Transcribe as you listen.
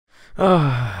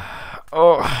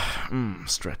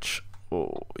Stretch.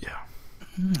 Oh, yeah.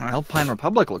 Alpine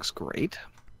Republic looks great.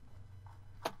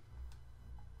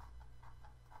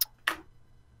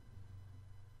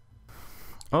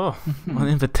 Oh, an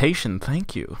invitation.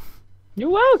 Thank you. You're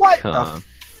welcome.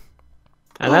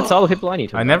 And that's all the people I need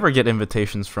to know. I never get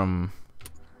invitations from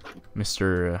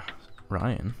Mr.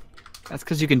 Ryan. That's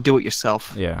because you can do it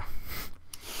yourself. Yeah.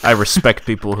 I respect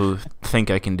people who think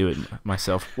I can do it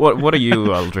myself. What are you,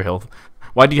 Aldra Hill?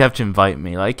 Why do you have to invite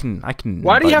me? I can.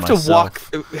 Why do you have myself.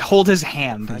 to hold his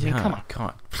hand? I mean, come on.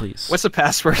 God, please. What's the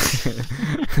password?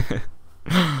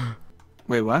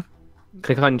 Wait, what?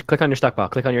 Click on your stockpile.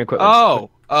 Click on your equipment.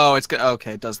 Oh, it's good.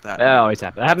 Okay, it does that. That always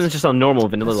happens. That happens just on normal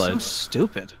vanilla That's so loads.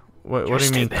 stupid. What do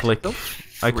you mean click?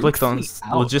 I clicked on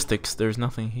logistics. There's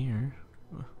nothing here.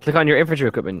 Click on your infantry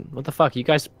equipment. What the fuck? You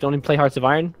guys don't even play Hearts of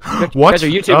Iron? What? You guys are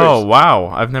YouTubers. Oh wow!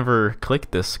 I've never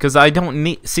clicked this because I don't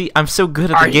need. See, I'm so good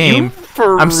at the game. You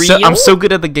for I'm real? so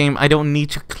good at the game. I don't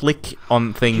need to click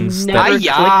on things.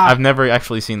 I've never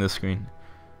actually seen this screen.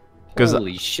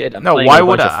 Holy shit! No, why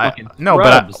would I? No,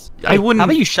 but I wouldn't. How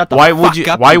about you shut the Why fuck would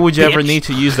you? up, Why you would you ever bitch? need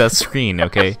to use that screen?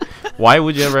 Okay, why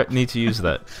would you ever need to use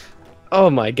that? Oh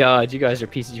my god, you guys are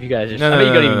pieces. You guys are. No, I bet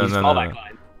you don't no, even no, use no, fallback no.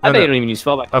 line. I bet you don't even use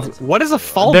fallback lines. What is a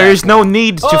fallback? There is no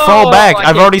need to fall back.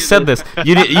 I've already said this.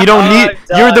 You don't need.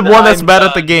 You're the one that's bad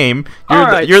at the game.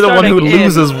 You're the one who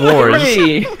loses wars.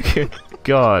 3,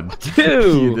 God,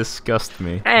 2, you disgust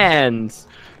me. and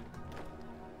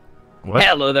What?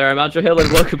 hello there, I'm Andreas Hill,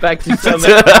 and welcome back to some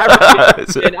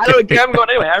African Union. I don't care, I'm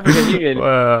going anyway. African Union.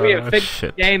 We have fixed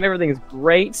the game. Everything is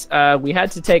great. We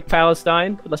had to take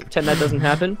Palestine, but let's pretend that doesn't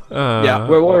happen. Yeah.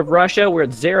 We're at war with Russia. We're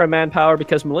at 0 manpower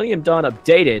because Millennium Dawn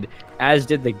updated, as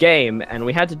did the game, and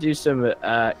we had to do some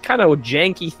kind of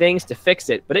janky things to fix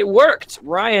it, but it worked.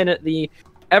 Ryan, the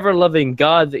ever-loving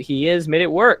god that he is, made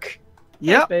it work.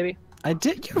 Yeah, Thanks, baby. I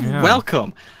did. You're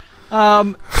welcome.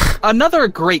 Another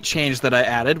great change that I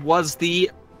added was the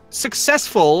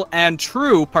successful and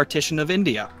true partition of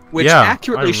India, which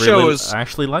accurately shows. I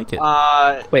actually like it.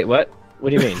 Wait, what?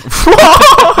 What do you mean? That's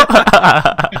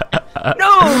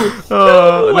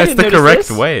the correct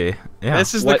way. Yeah.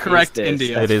 This is the correct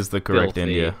India. It is the correct Filthy.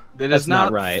 India. It is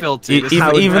not right. filthy.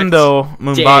 Even though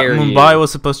Mumbai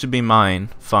was supposed to be mine,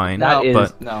 fine. That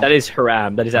but is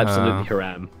haram. That is absolutely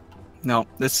haram. No,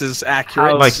 this is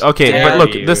accurate. Like, okay, but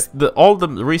look, you. all the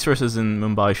resources in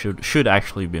Mumbai should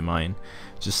actually be mine.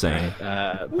 Just saying.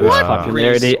 Boost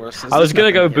popularity. I was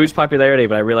gonna go boost popularity,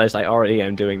 but I realized I already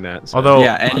am doing that. So. Although,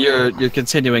 yeah, and you're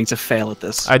continuing to fail at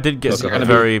this. I did get you're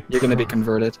gonna be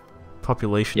converted.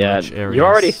 population-rich areas. You're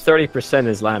already 30%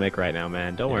 Islamic right now,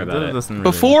 man. Don't worry about it. Really...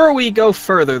 Before we go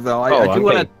further, though, I do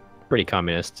want to. Pretty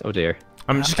communist. Oh dear.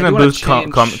 I'm just gonna boost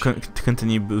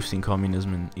continue boosting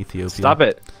communism in Ethiopia. Stop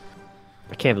it.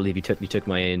 I can't believe you took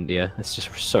my India. That's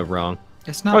just so wrong.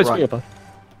 It's not right.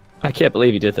 I can't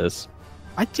believe you did this.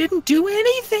 I didn't do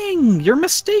anything. You're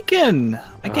mistaken.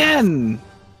 Again.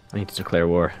 I need to declare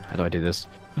war. How do I do this?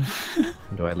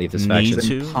 How do I leave this faction? Need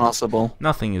to? Impossible.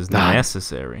 Nothing is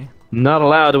necessary. Not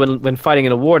allowed when fighting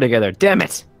in a war together. Damn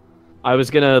it! I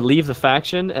was gonna leave the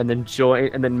faction and then join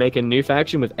and then make a new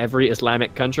faction with every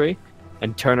Islamic country.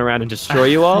 And turn around and destroy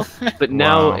you all, but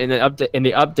now in the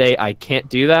update I can't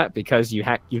do that because you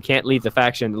can't leave the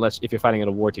faction unless if you're fighting in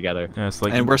a war together. Yeah, it's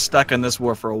like, and we're stuck in this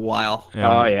war for a while. Yeah.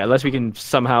 Oh yeah, unless we can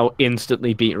somehow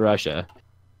instantly beat Russia.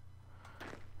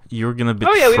 You're gonna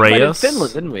betray us?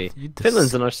 Finland, didn't we?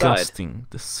 Finland's on our side.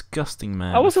 Disgusting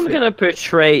man. I wasn't gonna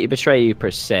betray you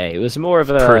per se. It was more of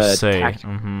a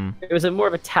It was more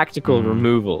of a tactical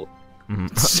removal.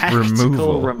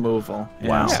 Tactical removal.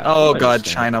 Wow. Yeah. Oh god,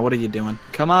 China, what are you doing?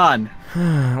 Come on.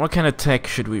 What kind of tech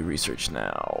should we research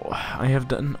now? I have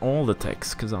done all the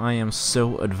techs because I am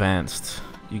so advanced.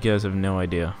 You guys have no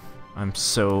idea. I'm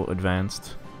so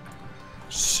advanced.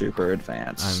 Super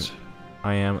advanced.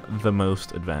 I am the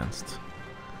most advanced.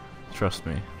 Trust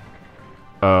me.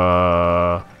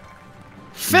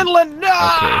 Finland, no!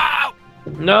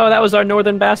 Okay. No, that was our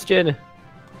northern bastion.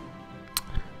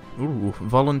 Ooh,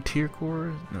 volunteer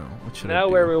corps? No, what should I do? Now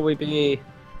where will we be?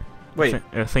 Wait.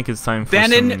 I think it's time for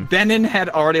Benin had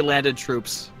already landed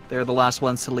troops. They're the last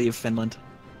ones to leave Finland.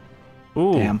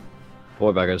 Ooh. Damn.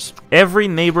 Poor buggers. Every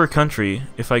neighbor country,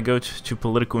 if I go to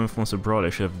political influence abroad, I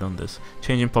should have done this.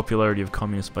 Changing popularity of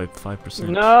communists by 5%.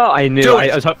 No, I knew.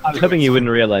 I was hoping you wouldn't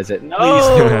realize it. No,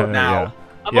 please, now.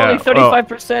 I'm only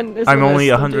 35%. I'm only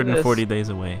 140 days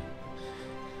away.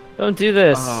 Don't do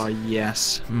this. Oh,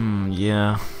 yes.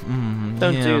 Yeah.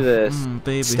 Don't do this.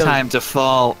 Baby. It's time to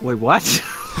fall. Wait, what?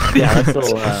 Yeah, that's a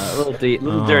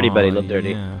little dirty, buddy. A little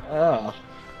dirty. Yeah. Oh.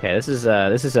 Okay, this is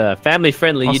a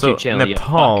family-friendly Also, YouTube channel.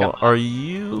 Nepal, are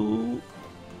you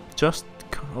just?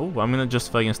 Oh, I'm gonna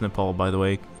justify against Nepal. By the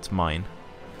way, it's mine.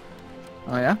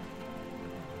 Oh yeah.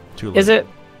 Too late. Is it?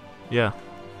 Yeah.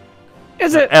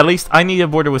 Is it? At least I need a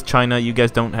border with China. You guys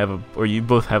don't have a, or you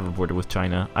both have a border with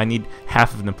China. I need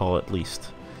half of Nepal at least,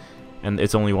 and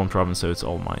it's only one province, so it's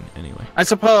all mine anyway. I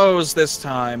suppose this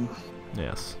time.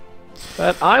 Yes.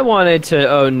 But I wanted to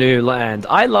own new land.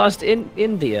 I lost in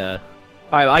India.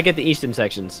 Alright, I get the eastern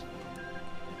sections.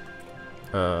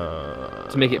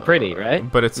 To make it pretty, right?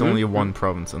 But it's only one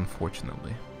province,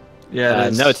 unfortunately. Yeah.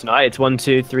 No, it's not. It's 1,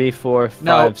 2, 3, 4, 5,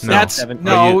 No, 6, that's 7.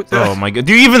 no. Oh my god!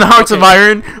 Do you even Hearts of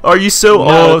Iron? Are you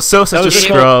so such a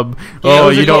scrub? Oh,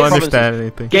 you don't understand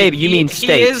anything. Gabe, you mean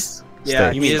state?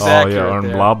 Yeah, State. he is Oh accurate yeah, and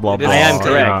there. blah blah blah. I am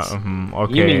correct. Yeah,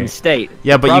 okay. You mean state.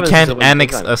 Yeah, but you Province is can't a way to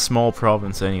annex define a it. small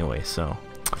province anyway, so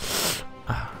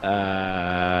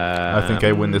I think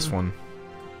I win this one.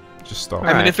 Just stop.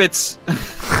 I mean, if it's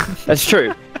That's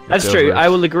true. That's Go true. first. I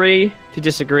will agree to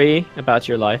disagree about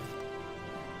your life.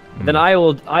 Then I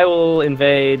will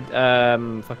invade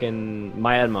fucking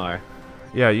Myanmar.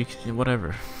 Yeah, you can,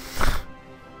 whatever.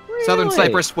 Southern Really?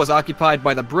 Cyprus was occupied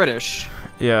by the British,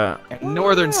 Yeah. and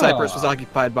Northern Cyprus was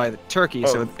occupied by the Turkey.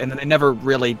 So, and then they never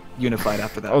really unified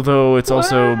after that. Although it's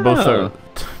also Wow.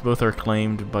 both are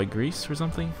claimed by Greece or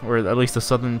something, or at least the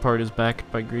southern part is backed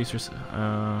by Greece or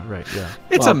right. Yeah.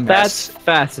 It's Well, a that's mess.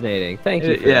 fascinating. Thank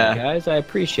you for Yeah. that, guys. I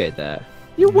appreciate that.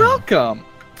 You're welcome.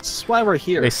 This is why we're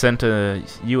here. They sent a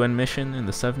UN mission in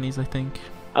the 70s, I think.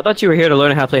 I thought you were here to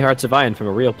learn how to play Hearts of Iron from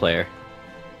a real player.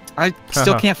 I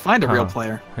still can't find a real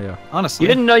player, Yeah. honestly. You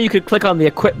didn't know you could click on the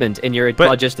equipment in your But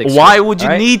logistics. why script, would you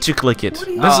right? need to click it? This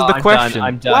is Oh, the I'm question. Done.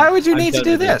 I'm done. Why would you I'm need to done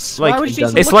do with this? Like, Why would you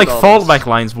need to it's look like at all this? fallback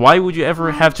lines. Why would you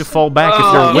ever have to fall back if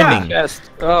Oh, you're yeah. winning? Yes.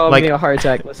 Oh, I'm Like- getting a heart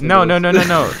attack. Listen No, to no, this.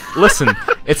 no, no, no. Listen,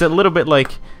 it's a little bit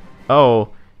like, oh,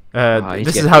 he's this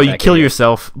is getting how you back kill in here.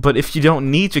 yourself. But if you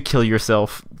don't need to kill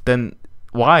yourself, then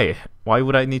why? Why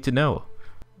would I need to know?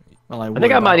 Well, I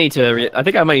think I might need to. I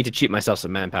think I might need to cheat myself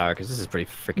some manpower because this is pretty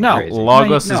freaking No. crazy.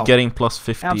 Lagos No. is getting plus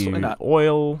 50 Absolutely not.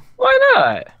 oil. Why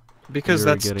not? Because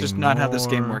You're that's just getting not how this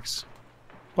game more. works.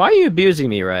 Why are you abusing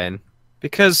me, Ryan?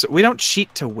 Because we don't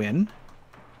cheat to win.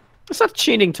 It's not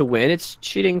cheating to win. It's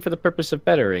cheating for the purpose of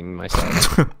bettering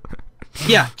myself.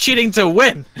 Yeah, cheating to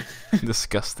win.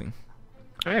 Disgusting.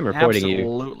 I am reporting you.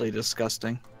 Absolutely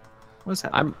disgusting. What is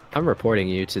that? I'm reporting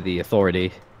you to the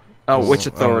authority. Oh, which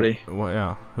authority? Well,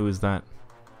 yeah. Who is that?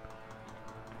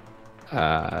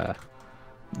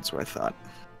 That's what I thought.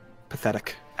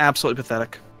 Pathetic. Absolutely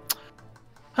pathetic.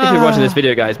 If you're watching this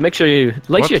video, guys, make sure you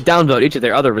What? downvote each of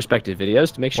their other respective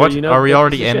videos to make sure What? you know. Are we that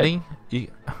already this is shit. ending? You...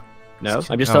 No,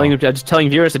 I'm just Oh. telling you. I'm just telling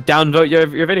viewers to downvote your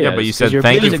videos. Yeah, but you 'cause said you're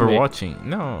thank you abusing for me. watching.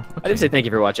 No. I didn't say thank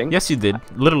you for watching. Yes, you did.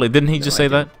 Literally, didn't he just I say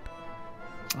that?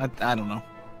 I don't know.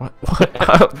 What?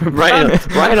 What?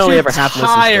 Ryan only ever half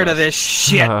listens to tired us. of this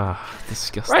shit.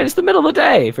 Disgusting. Right, it's the middle of the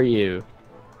day for you.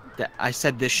 I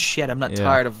said this shit. I'm not Yeah.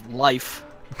 tired of life.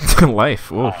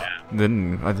 Life. Whoa. We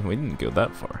didn't go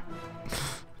that far.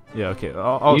 Yeah. Okay.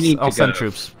 I'll You need to send go.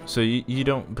 troops. So you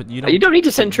don't. But you don't. You don't need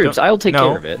to send troops. don't- I'll take no,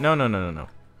 care of it. No.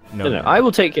 No, I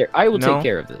will take care. I will No. take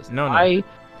care of this. No, no. I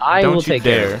Don't will you take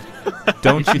dare. care of it.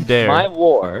 Don't you dare. My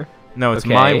war. No, it's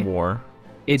my okay? war.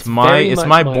 It's It's very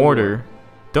my much border. war.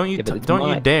 Don't you Yeah, but it's don't you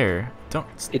my- dare. Don't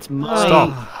It's my.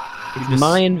 stop. It's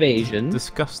my invasion.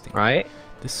 Disgusting. Right.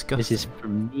 Disgusting. This is for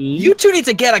me. You two need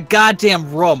to get a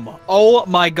goddamn room. Oh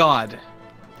my god.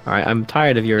 All right. I'm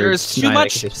tired of your. There's too snide much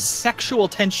accusations. sexual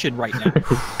tension right now.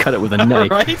 Cut it with a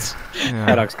knife. Right? Yeah.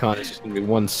 Paradox Con is just gonna be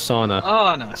one sauna.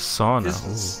 Oh no. Sauna. This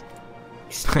is-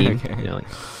 Steam, Okay. you know, like,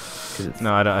 'cause it's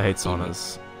No, I hate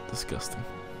saunas. Disgusting.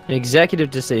 an executive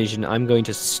decision. I'm going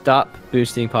to stop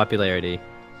boosting popularity.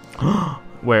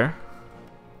 Where?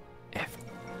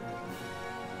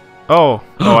 Oh,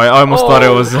 I almost thought it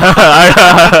was.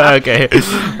 Okay.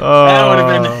 That would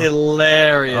have been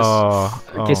hilarious.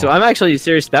 Okay, so I'm actually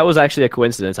serious. That was actually a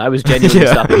coincidence. I was genuinely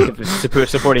Yeah. stopping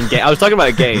supporting game. I was talking about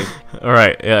a game. All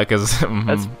right, yeah, because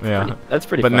That's yeah. That's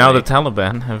pretty. But funny. now the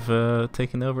Taliban have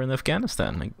taken over in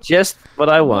Afghanistan. Like, just what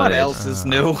I wanted. What else is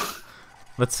new?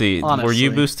 let's see. Were Honestly. you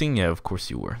boosting? Yeah, of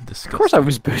course you were. Disgusting. Of course, I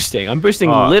was boosting. I'm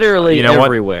boosting Oh, literally you know what?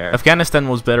 everywhere. Afghanistan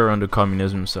was better under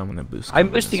communism, so I'm gonna boost. I'm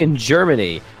boosting communism. in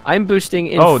Germany. I'm boosting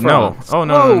in Oh no! France. Oh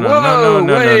no! Whoa, No! No! whoa, No!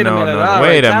 No! wait a No! minute, No! all Wait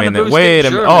right, a time to minute! boost Wait in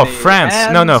a minute! Oh, Germany, France!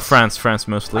 No! No! and- France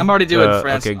mostly. I'm already doing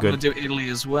France. Okay, I'm good. gonna do Italy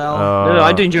as well. No,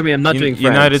 I'm doing Germany. I'm not doing France.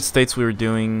 United States. We were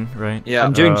doing right. yeah.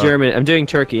 I'm doing Uh, Germany. I'm doing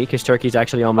Turkey because Turkey's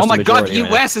actually almost. Oh my the god, majority the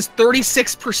right now. US is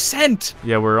 36%.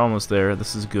 Yeah, we're almost there.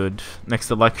 This is good. Next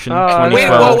election, Wait, 2012.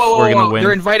 Wait, whoa, we're gonna win.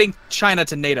 They're inviting China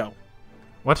to NATO.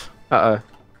 What? Uh-oh.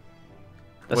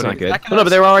 That's What not do good. you- Well, no, but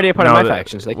they were already a part of my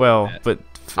factions. They well, can do but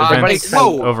Everybody- events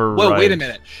whoa, override wait a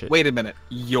minute. shit. Wait a minute.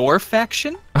 Your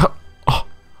faction? that.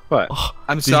 What?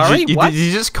 I'm Did sorry. you, What? Did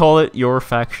you just call it your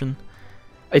faction?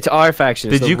 It's our faction.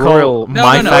 It's Did the you royal... call No,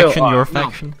 my no, no. faction No. your No.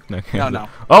 faction? No. No.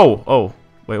 Oh,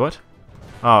 wait, what?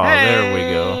 Oh, there we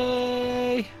go.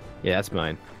 Hey. Yeah, that's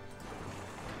mine.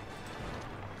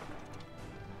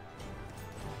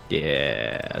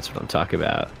 Yeah, that's what I'm talking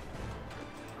about.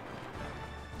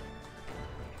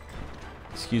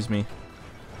 Excuse me.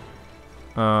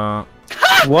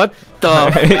 What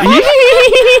the?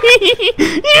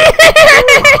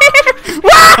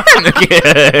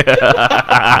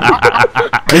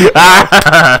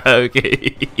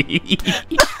 Okay.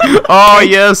 Oh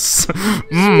yes.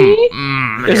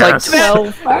 There's Yes. like 12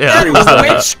 Yeah. factories.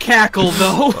 That witch cackle,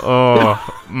 though.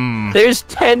 Oh. There's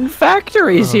 10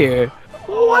 factories here.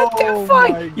 What the Oh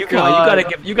fuck? my You God.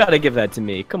 gotta give that to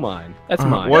me. Come on, that's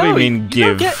mine. What do you No, mean you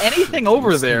give? don't get anything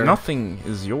over there. Nothing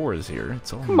is yours here.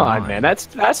 It's all Come on, mine. man.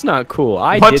 That's not cool.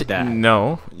 I What? did that.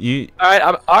 No, you All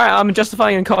right. I'm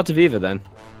justifying in Cote Viva then.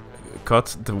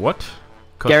 cut the what?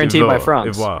 Cut Guaranteed by Ivoire.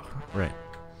 France. Ivoire. Right.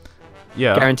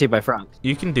 Yeah. Guaranteed by France.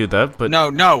 You can do that, but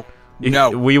No.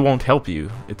 we won't help you.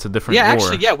 It's a different Yeah, war.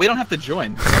 actually, yeah, we don't have to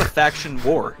join. It's not a faction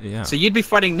war. Yeah. So you'd be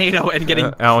fighting NATO and getting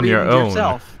on your freedom own.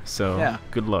 yourself. So Yeah.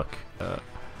 good luck.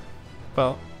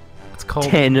 Well, it's called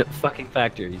 10 fucking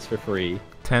factories for free.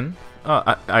 10.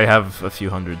 I have a few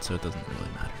hundred, so it doesn't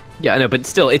really matter. Yeah, I know, but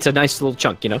still, it's a nice little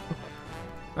chunk, you know.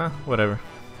 Whatever.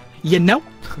 You know?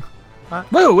 What?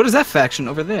 Whoa, what is that faction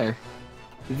over there?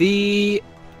 The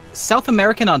South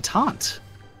American Entente.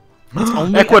 It's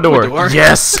only Ecuador.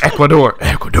 Yes, Ecuador.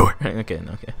 Ecuador. Okay.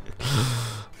 Okay.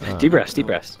 Deep breaths, deep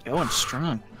breaths. Going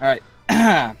strong. All right.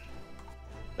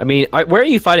 I mean, where are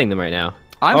you fighting them right now?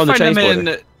 I'm on the fighting them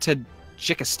Chinese in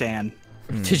Tajikistan.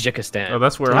 Tajikistan. Oh,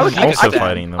 that's where I I'm would- also I could-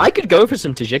 fighting them. I could go for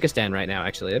some Tajikistan right now,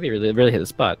 actually. That'd be really hit the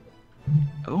spot.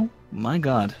 Oh my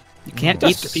God! You can't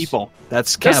Does- eat the people.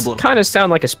 That's Does cannibalism. kind of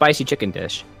sound like a spicy chicken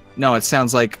dish. No, it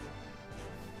sounds like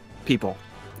people,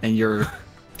 and you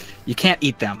can't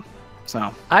eat them.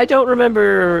 So I don't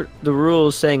remember the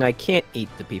rules saying I can't eat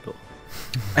the people.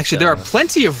 actually, there are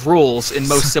plenty of rules in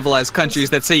most civilized countries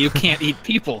that say you can't eat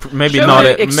people. Maybe Show not.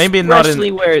 me Maybe not expressly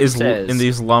in where it says. in the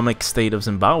Islamic State of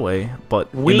Zimbabwe,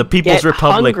 but We in the People's get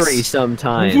Republics. hungry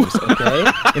sometimes,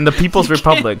 okay? In the People's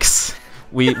Republics,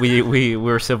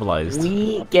 we're civilized.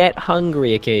 We get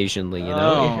hungry occasionally, you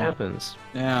know? Oh. It happens.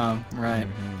 Yeah, right.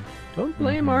 Don't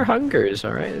blame our hungers,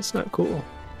 alright? It's not cool.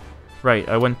 Right.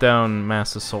 I went down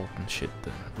mass assault and shit.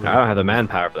 I don't have the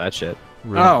manpower for that shit.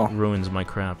 Ruins my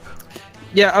crap.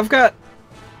 Yeah, I've got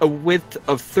a width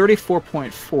of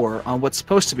 34.4 on what's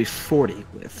supposed to be 40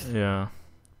 width. Yeah.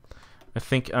 I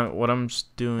think what I'm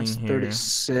just doing That's here.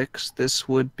 36. This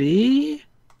would be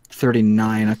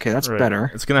 39. Okay, that's Right. better.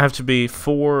 It's gonna have to be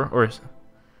 4 or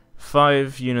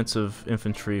 5 units of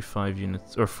infantry, 5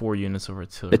 units or 4 units of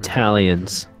artillery.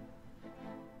 Battalions.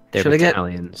 They're Should I get-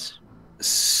 battalions.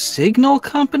 Signal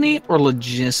company or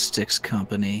logistics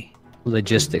company?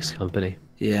 Logistics company.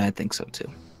 Yeah, I think so too.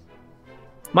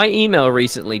 My email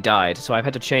recently died, so I've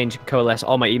had to change and coalesce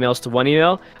all my emails to one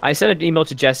email. I sent an email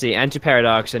to Jesse and to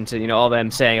Paradox and to all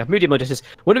them saying, I've moved email addresses.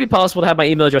 Would it be possible to have my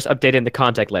email address updated in the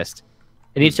contact list?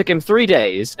 And it took him 3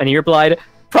 days, and he replied,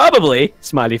 probably,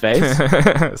 smiley face.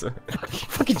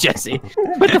 Fucking Jesse.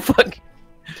 What the fuck?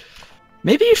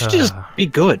 Maybe you should just be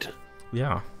good.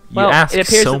 Yeah. You Well, ask it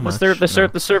appears so that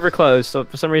much. the server closed, so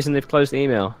for some reason they've closed the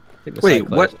email. I think the Wait, site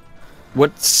closed.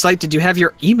 what site did you have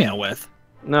your email with?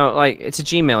 No, like, it's a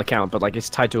Gmail account, but like it's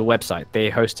tied to a website. They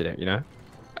hosted it, you know?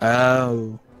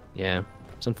 Oh. Yeah,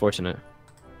 it's unfortunate.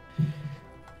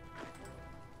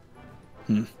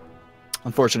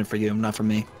 Unfortunate for you, not for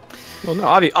me. Well, no,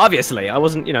 obviously, I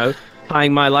wasn't,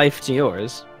 tying my life to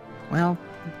yours. Well,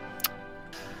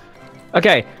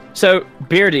 Okay, so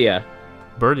Beardia.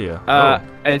 Birdia.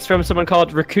 And it's from someone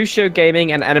called Rakusho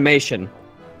Gaming and Animation.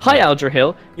 Hi, Aldra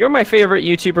Hill. You're my favorite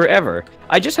YouTuber ever.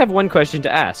 I just have one question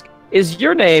to ask. Is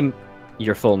your name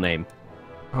your full name?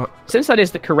 Since that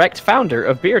is the correct founder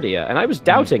of Beardia, and I was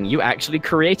doubting you actually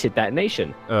created that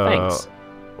nation. Thanks.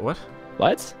 What?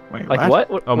 What? wait, Like what?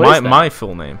 Oh, what is that? my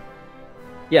full name.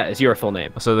 Yeah, it's your full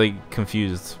name. So they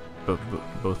confused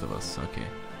both of us. Okay.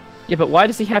 Yeah, but why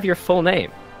does he have your full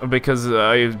name? Because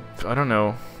I don't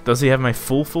know. Does he have my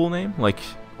full name? Like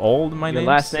all my Your names?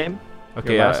 last name?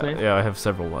 Okay. Your last name? Yeah, I have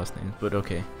several last names, but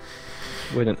okay.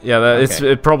 Wouldn't. Yeah,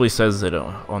 Okay. it probably says it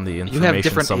on the information you have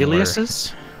different somewhere.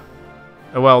 aliases?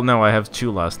 Well, no, I have 2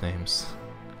 last names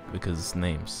because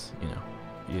names,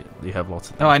 you have lots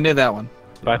of them. Oh, I knew that one.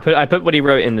 I put what he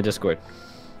wrote in the Discord.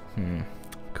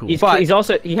 Cool.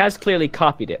 He has clearly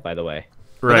copied it, by the way.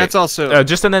 Right. But that's also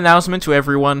just an announcement to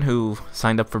everyone who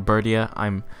signed up for Birdia.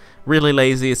 I'm really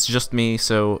lazy. It's just me,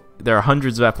 so there are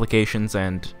hundreds of applications,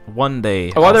 and one day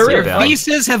their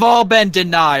visas have all been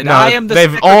denied. No, I am the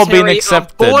they've all been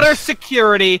accepted. Of Border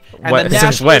Security, and the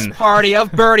Nationalist Party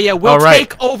of Birdia will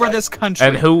take over this country.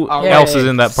 And who else is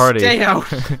in that party? Stay out.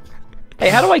 Hey,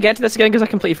 how do I get to this again? Because I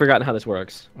completely forgotten how this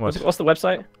works. What's the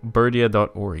website?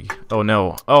 Birdia.org. Oh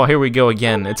no. Oh, here we go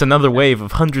again. It's another wave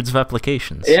of hundreds of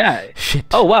applications. Yeah. Shit.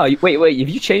 Oh wow. Wait. Have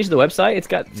you changed the website?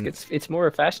 It's more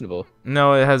fashionable.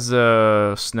 No, it has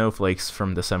snowflakes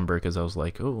from December because I was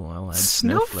like, oh, I'll add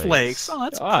snowflakes. Oh,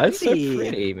 that's that's so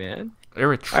pretty, man.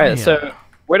 Eritrea. All right. So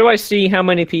where do I see how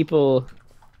many people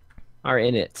are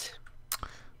in it?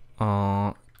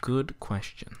 Good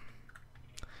question.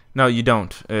 No, you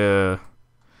don't.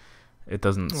 It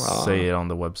doesn't say it on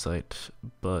the website,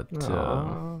 but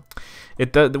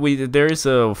it does. There is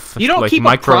a you don't keep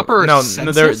a proper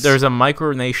census? There's a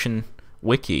micronation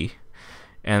wiki,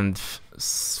 and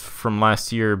from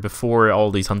last year, before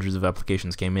all these hundreds of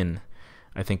applications came in,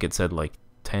 I think it said like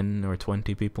 10 or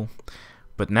 20 people,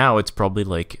 but now it's probably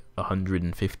like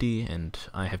 150, and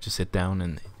I have to sit down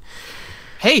and.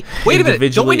 Hey, wait a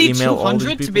minute! Don't we need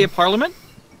 200 to be a parliament?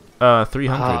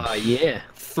 300. Yeah.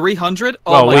 300?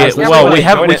 Oh,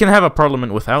 we can have a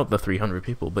parliament without the 300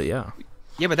 people, but yeah.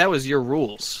 Yeah, but that was your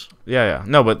rules. Yeah.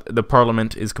 No, but the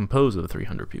parliament is composed of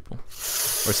 300 people,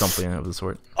 or something of the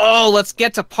sort. Oh, let's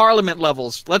get to parliament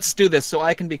levels. Let's do this so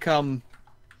I can become.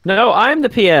 No, I'm the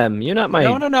PM. You're not my.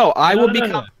 No. I will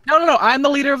become. No. I'm the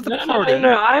leader of the party.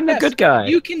 No. I'm the good guy.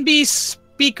 You can be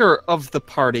speaker of the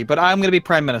party, but I'm going to be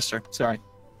prime minister. Sorry.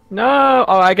 No.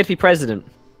 Oh, I get to be president.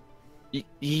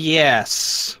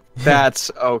 Yes. That's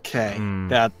okay.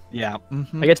 That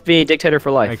I get to be dictator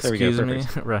for life. Excuse me.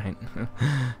 Right.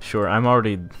 Sure. I'm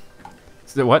already.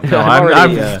 What? No,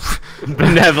 I'm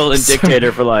benevolent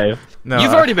dictator for life. No,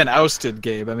 you've already been ousted,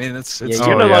 Gabe. I mean, it's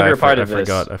you're no longer a part of this.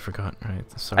 I forgot.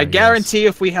 Right. Sorry. I guarantee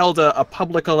if we held a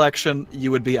public election, you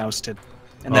would be ousted,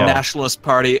 and the Nationalist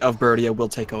Party of Birdia will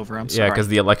take over. I'm sorry. Yeah, because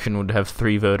the election would have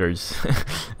 3 voters,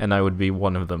 and I would be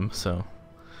one of them. So.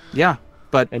 Yeah.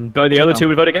 And the other 2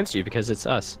 would vote against you because it's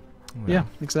us. Yeah,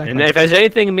 exactly. And if there's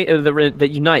anything that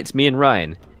unites me and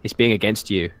Ryan, it's being against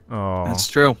you. Oh, that's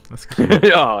true. That's cute.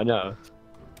 Oh no.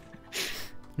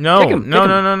 No.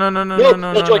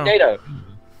 We'll join NATO.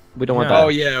 We don't want that. Oh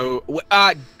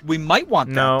yeah. We might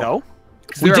want that though.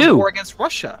 Because we do. War against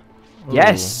Russia.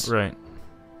 Yes. Right.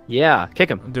 Yeah. Kick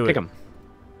him. Kick him.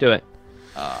 Do it.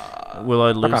 Will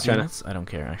I lose units? I don't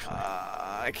care actually.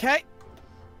 Okay.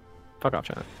 Fuck off,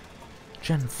 China.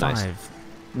 Gen 5.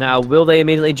 Now, will they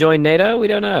immediately join NATO? We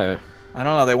don't know. I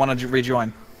don't know. They want to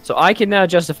rejoin. So I can now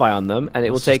justify on them, and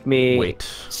it will take me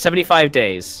 75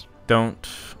 days.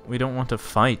 We don't want to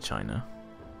fight China.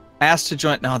 Asked to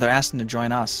join. No, they're asking to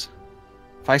join us.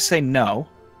 If I say no.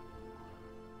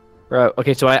 Right.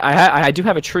 Okay. So I do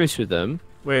have a truce with them.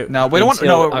 Wait. No, we don't want.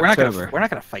 No, we're not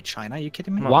gonna fight China. Are you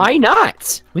kidding me? Why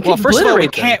not? We can first of all,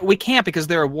 we can't because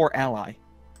they're a war ally.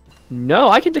 No,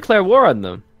 I can declare war on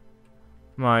them.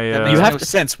 That makes no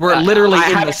sense. We're literally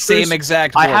in the same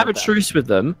exact war. I have a truce with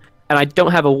them, and I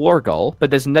don't have a war goal,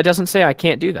 but that doesn't say I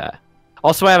can't do that.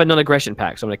 Also, I have a non-aggression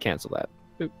pact, so I'm going to cancel that.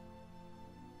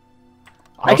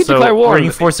 I can declare war.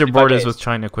 Reinforce your borders with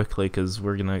China quickly, because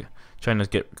China's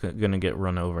gonna get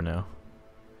run over now.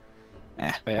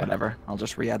 Whatever. I'll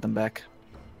just re-add them back.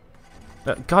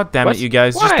 God damn it, you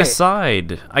guys! Just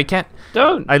decide. I can't.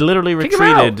 Don't. I literally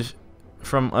retreated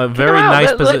from a very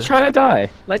nice position. Let China die.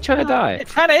 Let China die.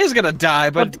 China is gonna die,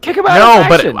 but kick him out. No,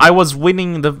 but I was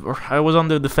winning I was on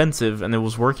the defensive, and it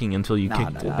was working until you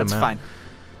kicked them out. That's fine.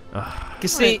 You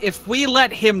see, if we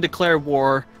let him declare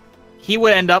war, he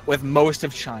would end up with most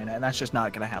of China, and that's just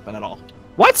not gonna happen at all.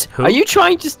 What? Who? Are you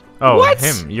trying to? What?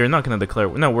 Him. You're not gonna declare.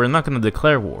 No, we're not gonna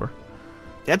declare war.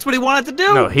 That's what he wanted to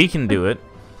do. No, he can do it,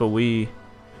 but we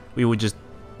would just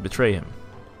betray him.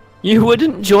 You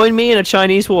wouldn't join me in a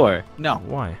Chinese war. No.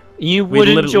 Why? You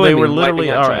wouldn't join me. They were literally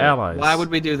our allies. Why would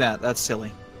we do that? That's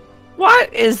silly.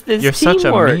 What is this? You're such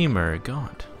a memer,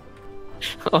 God.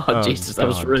 Oh Jesus, that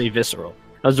was really visceral.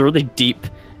 That was a really deep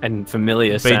and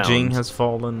familiar sound. Beijing has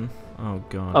fallen. Oh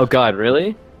God. Oh God,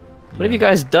 really? What have you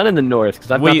guys done in the north?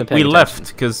 Because I've not been paying attention. left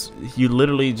because you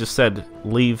literally just said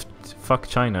leave, fuck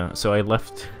China. So I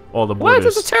left all the borders.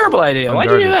 What? That's a terrible idea. Why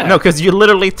did you do that? No, because you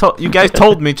literally you guys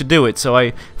told me to do it, so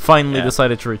I finally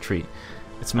decided to retreat.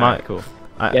 It's my cool.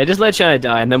 Yeah, just let China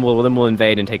die, and then we'll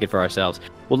invade and take it for ourselves.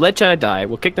 We'll let China die.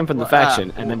 We'll kick them from the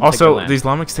faction, and then also the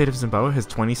Islamic State of Zimbawe has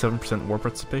 27% war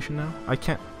participation now. I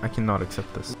cannot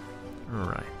accept this.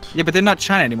 Right. Yeah, but they're not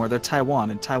China anymore. They're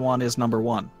Taiwan, and Taiwan is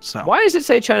 #1. So Why does it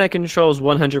say China controls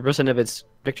 100% of its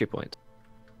victory points?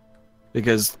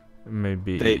 because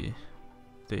Maybe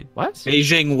they What?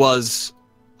 Beijing was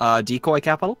decoy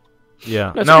capital.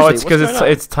 Yeah. No, No, seriously, it's because what's going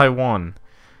on? it's Taiwan.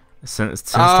 Since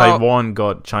Taiwan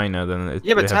got China, then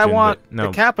Yeah, but they have to Taiwan, no,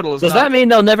 the capital is Does not. that mean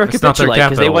they'll never it's not their capitulate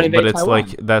because they capital, want to but invade it's Taiwan?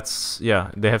 like that's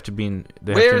they have to be in.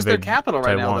 They Where have to is their invade capital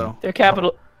right now, Taiwan. though? Their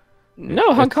capital?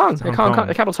 No, Hong It's Kong. Hong Hong Kong. Kong.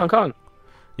 The capital's Hong Kong.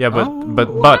 Yeah, but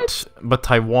Oh, but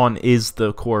Taiwan is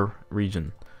the core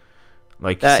region.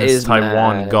 Like That since is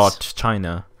Taiwan mad. got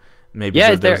China, maybe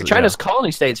Yeah, there's- China's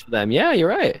colony states for them. Yeah, you're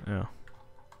right. Yeah.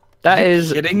 That Are you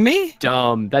is kidding me?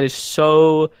 dumb. That is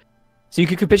so. So you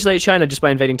could capitulate China just by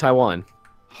invading Taiwan,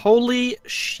 Holy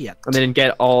shit! and then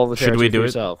get all the Should territory we do for it?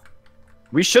 yourself.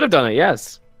 We should have done it.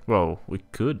 Yes. Well, we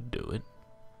could do it.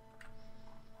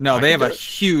 No, they have can a do it.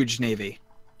 huge navy.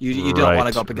 You don't want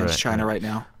to go up against Right, China right. right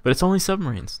now. But it's only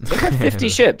submarines. They have 50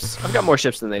 ships. I've got more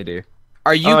ships than they do.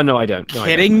 Are you Oh no, I don't. No, I don't.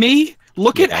 kidding me?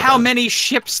 Look at Yeah, I how don't. many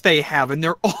ships they have, and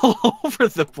they're all over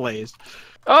the place.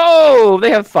 Oh,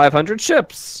 they have 500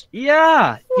 ships.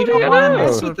 Yeah, you don't yeah. want to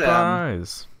mess with them.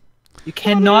 Surprise. You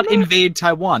cannot invade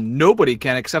Taiwan. Nobody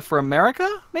can except for America,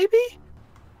 maybe?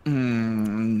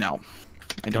 No.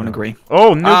 I don't agree.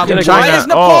 Oh, nuke in why China. is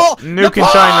Nepal? Oh, nuke in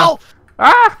China. Nepal!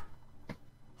 Ah!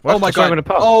 What? Oh my What's wrong god. with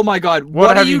Nepal? Oh my god. What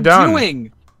What, have are you you done?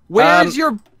 doing? Where's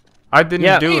your... I didn't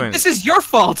Yeah. do Hey, it. this is your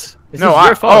fault. This No, is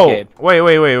your fault, Gabe.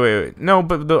 wait. No,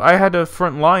 but I had a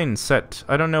front line set.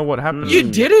 I don't know what happened. You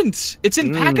didn't. It's in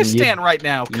Mm, Pakistan right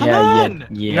now. Come yeah, on.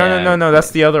 Yeah. No.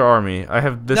 That's the other army. I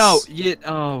have this. No, you...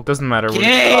 Oh. Doesn't matter.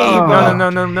 Gabe!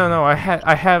 No. I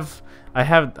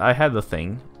had the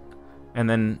thing, and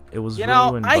then it was You know,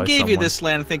 ruined I by gave you someone. this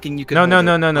land thinking you could No.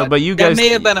 hold it, But you guys. That may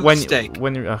have been a when, mistake.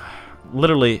 When you're,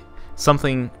 literally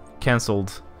something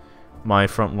canceled my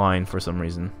front line for some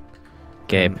reason.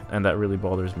 Gabe. And that really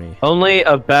bothers me. Only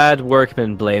a bad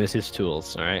workman blames his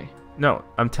tools, alright? No,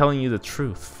 I'm telling you the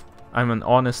truth. I'm an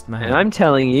honest man. And I'm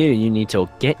telling you, you need to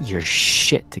get your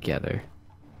shit together.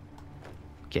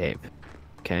 Gabe.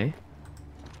 Okay?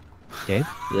 Gabe,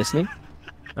 you listening?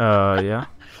 Yeah.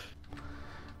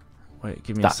 Wait,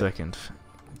 give me Stop. a second.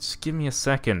 Just give me a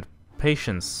second.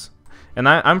 Patience. And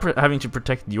I'm having to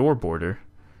protect your border.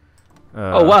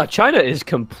 Oh wow, China is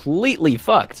completely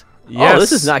fucked. Yes. Oh,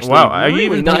 this is actually wow. Are you really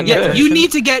even not paying good. Yeah, attention? you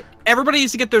need to get... Everybody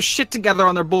needs to get their shit together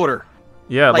on their border.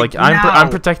 Yeah, like, I'm now.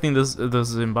 protecting the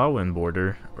Zimbawean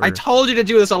border. I told you to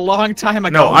do this a long time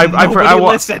ago. No, Nobody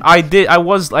listened.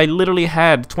 I literally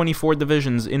had 24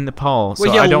 divisions in Nepal. So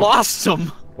Well, you I don't. lost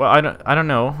them. Well, I don't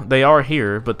know. They are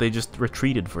here, but they just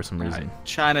retreated for some reason.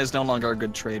 China is no longer a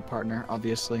good trade partner,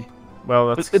 obviously.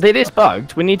 Well, that's It is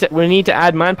bugged. We need to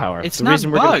add manpower. It's The not reason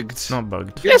we're gonna- bugged. not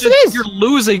bugged. You're Yes, it just- is. You're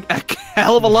losing a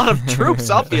hell of a lot of troops,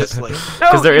 obviously.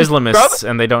 Because they're Islamists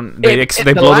and they don't. They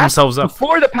The blow last- themselves up.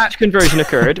 Before the patch conversion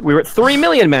occurred, we were at 3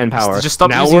 million manpower. Just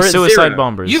stop now using we're at suicide 0.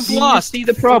 bombers. You've See- lost see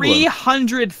the problem.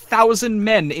 300,000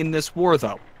 men in this war,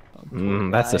 though.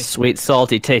 That's a sweet,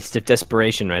 salty taste of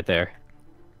desperation right there.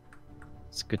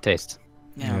 It's a good taste.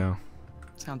 Yeah,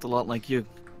 sounds a lot like you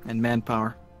and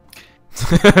manpower.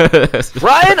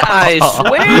 Ryan, I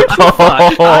swear to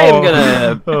fuck,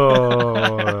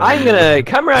 I'm gonna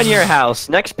come around your house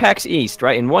next PAX East,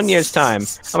 right? In 1 year's time,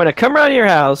 I'm gonna come around your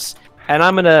house and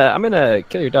I'm gonna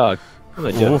kill your dog. I'm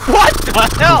gonna do it. What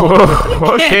the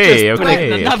hell? Okay, Just okay.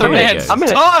 threaten another okay, man's guys. I'm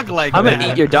gonna- dog like I'm that.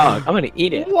 gonna eat your dog. I'm gonna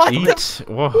eat it. What the? Eat.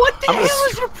 Whoa. What the I'm hell gonna,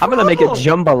 is your I'm gonna make a problem?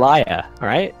 jambalaya,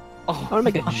 alright? Oh, I'm gonna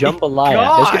make a my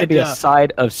jambalaya. There's gonna be a God.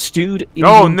 side of stewed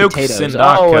Oh, Indian nuke potatoes.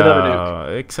 Sindaka. Oh, another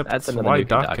nuke. Except That's another why nuke in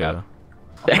Dhaka? Dhaka.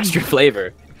 Extra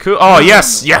flavor. Cool. Oh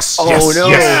yes, yes, Oh, yes, no.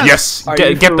 yes. Are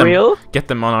you Get for them. real? Get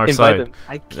them on our Invite side. them.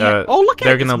 I can't. Uh, Oh, look at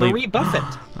they're it. gonna It's leave- Marie Buffett.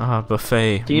 Ah,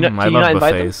 buffet. Do you not- I do you love not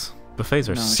invite them? buffets. Buffets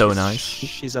are No, so she's- nice.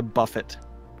 She's a Buffett.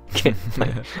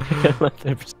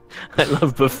 I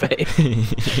love buffet.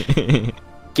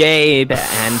 Gabe,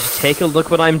 and take a look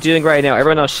what I'm doing right now.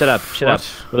 Everyone else, shut up. Shut up.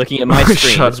 What? We're looking at my screen.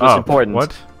 Shut That's what's up. important.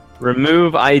 What?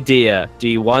 Remove idea. Do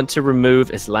you want to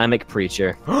remove Islamic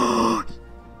preacher?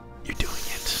 You're doing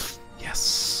it.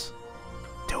 Yes.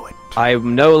 Do it. I will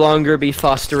no longer be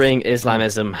fostering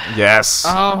Islamism. Yes.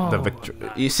 Oh. The victory.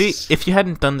 You see, if you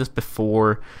hadn't done this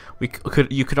before, you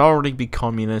could already be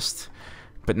communist,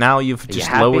 but now you've you just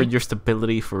happy? lowered your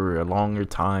stability for a longer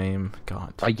time.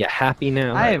 God. Are you happy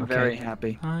now? I am Okay. very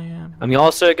happy. I am. I'm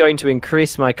also going to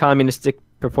increase my communistic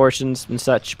proportions and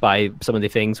such by some of the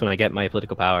things when I get my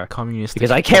political power. Communist.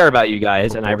 Because I care about you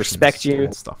guys and I respect you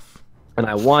and stuff. and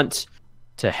I want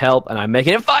to help and I'm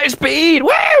making it 5 speed!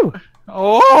 Woo!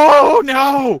 Oh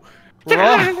no!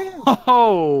 Run!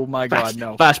 Oh my god,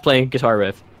 no. Flash playing guitar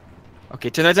riff. Okay,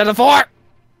 2 down to 4.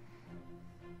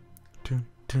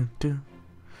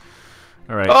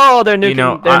 All right. Oh, they're nuking. You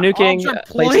know, they're nuking. Aldra,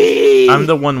 please. I'm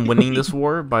the one winning this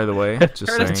war, by the way. Just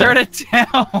saying. Turn it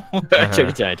down. Turn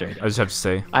it down. I just have to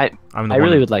say. I I'm the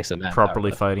really one would like some manpower, properly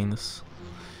but- fighting this.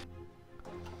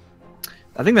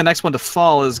 I think the next one to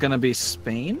fall is going to be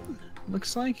Spain,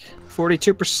 looks like.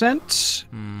 42%.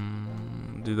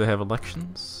 Do they have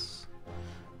elections?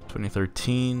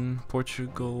 2013,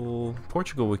 Portugal.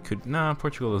 Portugal, we could. Nah,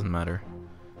 Portugal doesn't matter,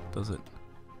 does it?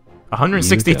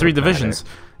 163 divisions.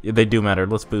 Yeah, they do matter.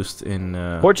 Let's boost in.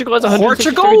 Portugal has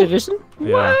 163 Portugal? division?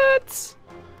 Yeah. What?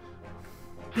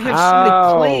 They have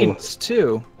so many planes,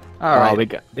 too. All right.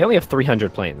 They only have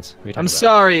 300 planes. I'm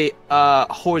sorry,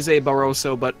 Jose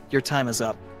Barroso, but your time is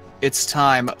up. It's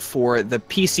time for the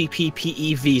PCP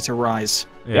PEV to rise.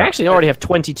 They actually already have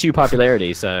 22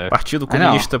 popularity, so... Partido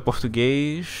Comunista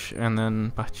Português, and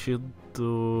then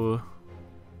Partido...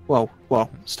 Whoa,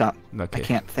 stop. Okay. I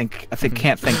can't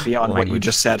think beyond what you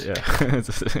just said. Yeah.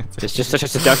 It's just such a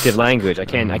seductive language. I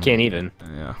can't even.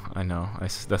 Yeah, I know.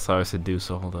 That's how I seduce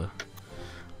all the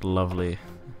lovely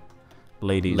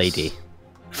ladies. Lady.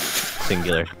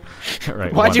 Singular.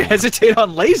 Right. Why'd you hesitate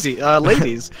on ladies?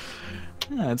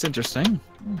 Yeah, that's interesting.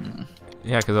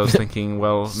 Yeah, because I was thinking,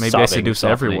 well, maybe I Sobbing seduce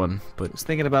softly. everyone, I but... was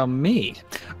thinking about me.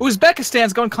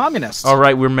 Uzbekistan's going communist. All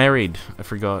right, we're married. I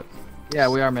forgot. Yeah,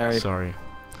 we are married. Sorry.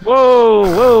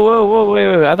 Whoa,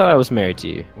 wait. I thought I was married to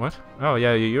you. What? Oh,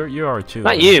 yeah, you are too.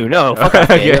 Not you, no. Fuck off,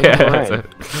 man. Yeah, That's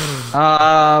that's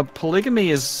fine. it.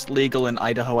 Polygamy is legal in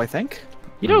Idaho, I think.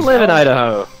 You don't live in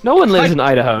Idaho. No one lives in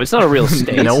Idaho. It's not a real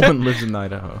state. No one lives in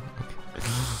Idaho.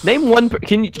 Name one.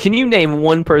 Can you name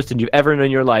one person you've ever known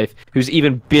in your life who's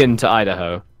even been to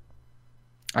Idaho?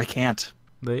 I can't.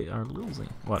 They are losing.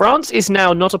 What? France is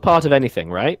now not a part of anything,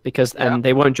 right? Because and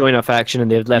they won't join our faction, and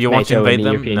they've left You want to NATO and invade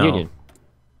the them? European No. Union.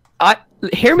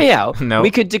 Hear me out. No.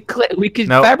 We could declare. We could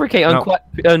No. fabricate No.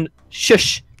 on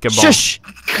shush. Gabon. Shush!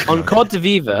 On Côte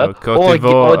d'Ivoire, Côte or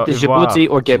d'Ivoire, Djibouti,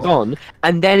 or Gabon,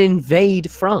 and then invade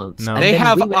France. No. And They then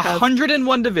have we would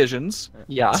 101 divisions,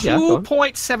 Yeah, go on.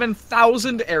 2.7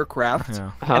 thousand aircraft, Yeah.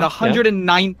 and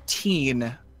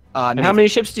 119 And how many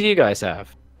ships do you guys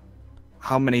have?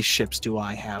 How many ships do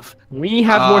I have? We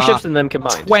have more ships than them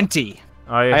combined. 20.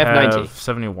 I have have 90.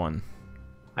 71.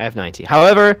 I have 90.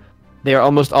 However, they are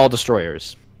almost all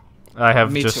destroyers. I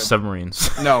have Me just too. submarines.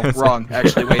 No, wrong.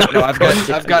 Actually, wait. No, I've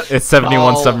got. It's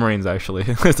 71 all- submarines, actually.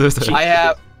 I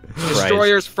have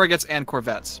destroyers, frigates, and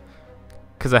corvettes.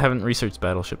 Because I haven't researched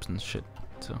battleships and shit.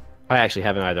 So I actually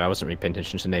haven't either. I wasn't really paying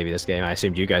attention to Navy this game. I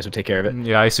assumed you guys would take care of it.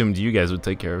 yeah, I assumed you guys would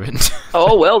take care of it.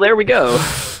 Oh, well, there we go.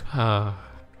 All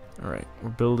right, we're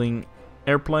building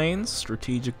airplanes,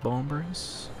 strategic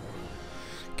bombers.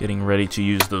 Getting ready to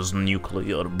use those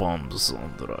nuclear bombs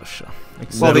on Russia.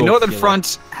 Well, the Northern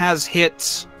Front has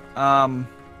hit a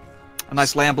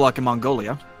nice land block in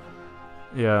Mongolia.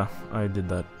 Yeah, I did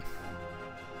that.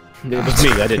 It was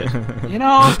me. I did it. You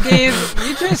know, Dave,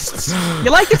 you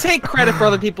like to take credit for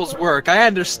other people's work. I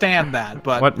understand that,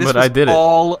 but What? this But was I did it.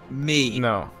 all me.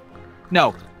 No.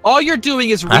 No, all you're doing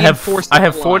is I reinforcing.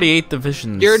 have the line. 48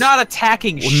 divisions. You're not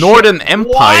attacking. Northern shit.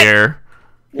 Empire.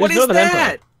 What There's is Northern that?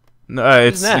 Empire. No,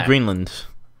 it's that? Greenland.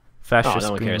 Fascist. Oh,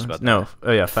 no one cares Greenland. about that. No,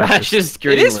 oh yeah, fascist. Fascist It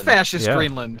Greenland. is fascist Yeah.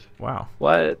 Greenland. Wow,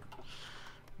 What?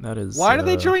 that is. Why do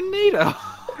they join NATO?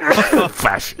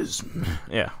 fascism?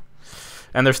 Yeah,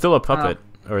 and they're still a puppet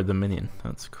or the minion.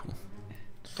 That's cool.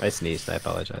 I sneezed. I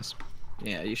apologize.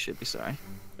 Yeah, you should be sorry.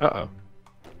 Uh-oh.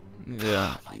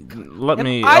 Yeah, let And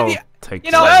me. I- I'll take.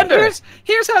 You know, Slander.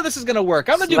 here's how this is gonna work.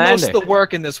 I'm gonna do most of Slander. the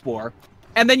work in this war,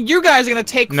 and then you guys are gonna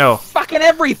take No. fucking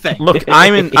everything. Look,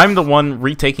 I'm the one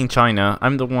retaking China.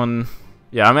 I'm the one.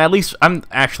 Yeah, I'm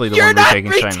actually the You're one not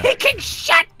retaking China. retaking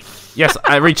shit. Yes,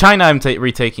 China. I'm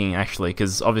retaking actually,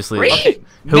 because obviously, Okay,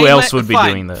 who mainland- else would be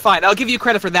fine, doing that? Fine, I'll give you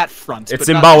credit for that front. It's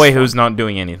but not Zimbawe this who's front. not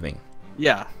doing anything.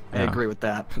 Yeah, I Yeah. agree with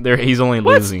that. He's only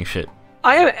What? losing shit.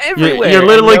 I am everywhere. You're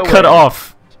literally and cut nowhere.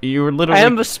 off. You're literally.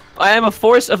 I am a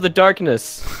force of the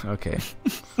darkness. Okay.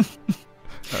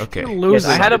 Okay. Yes,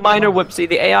 I had a minor whoopsie.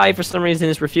 The AI, for some reason,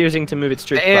 is refusing to move its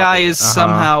troops. The AI properly. is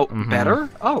somehow mhm. better.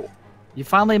 Oh, you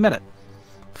finally admit it.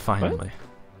 Finally.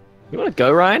 You want to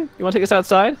go, Ryan? You want to take us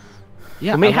outside?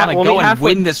 Yeah, We'll meet I want to we'll go meet and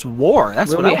halfway- win this war. That's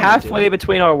We'll what I be wanna halfway do.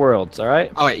 between our worlds, all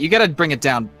right? Oh wait, you gotta bring it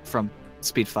down from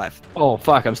speed 5. Oh,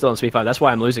 fuck, I'm still on speed 5. That's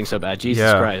why I'm losing so bad. Jesus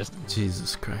Yeah. Christ.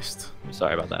 Jesus Christ.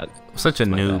 Sorry about that. Such a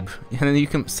my noob. And then you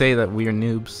can say that we're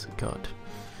noobs. God.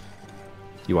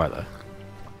 You are, though.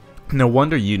 No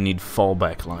wonder you need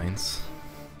fallback lines.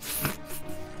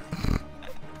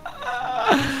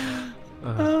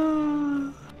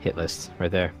 Hit list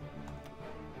right there.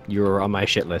 You're on my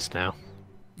shit list now.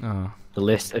 Oh. The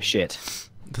list of shit.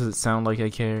 Does it sound like I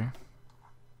care?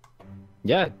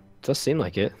 Yeah, it does seem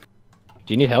like it.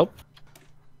 Do you need help?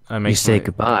 You say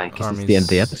goodbye because it's the end of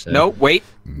the episode. No, wait.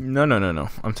 No.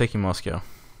 I'm taking Moscow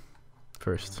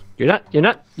first. You're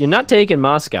not taking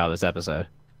Moscow this episode.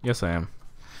 Yes, I am.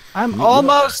 I'm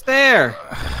almost there.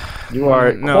 You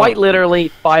are quite literally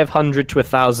 500 to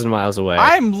 1,000 miles away.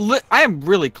 I am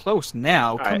really close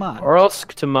now. Come on.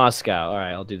 Orsk to Moscow. All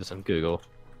right, I'll do this on Google.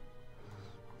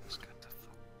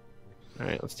 All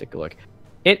right, let's take a look.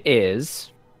 It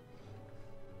is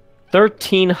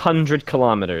 1,300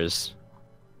 kilometers.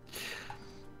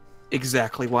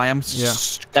 Exactly why I'm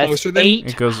closer than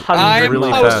it goes I'm really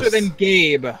closer fast. than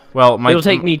Gabe. Well, it'll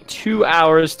take me 2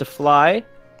 hours to fly.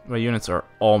 My units are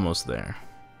almost there.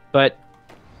 But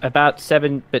about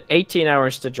 18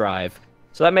 hours to drive.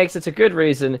 So that makes it a good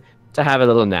reason to have a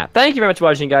little nap. Thank you very much for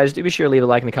watching, guys. Do be sure to leave a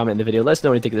like and a comment in the video. Let us know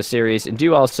what you think of the series. And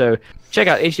do also check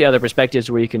out each of the other perspectives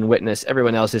where you can witness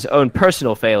everyone else's own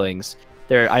personal failings.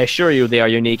 I assure you, they are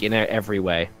unique in every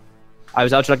way. I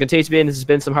was Aldra Hill, and this has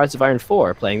been some Hearts of Iron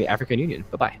 4 playing the African Union.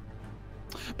 Bye-bye.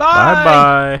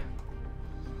 Bye-bye.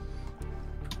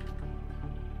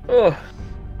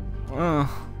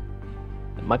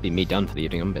 That might be me done for the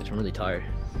evening. I'm really tired.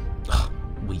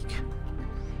 Weak.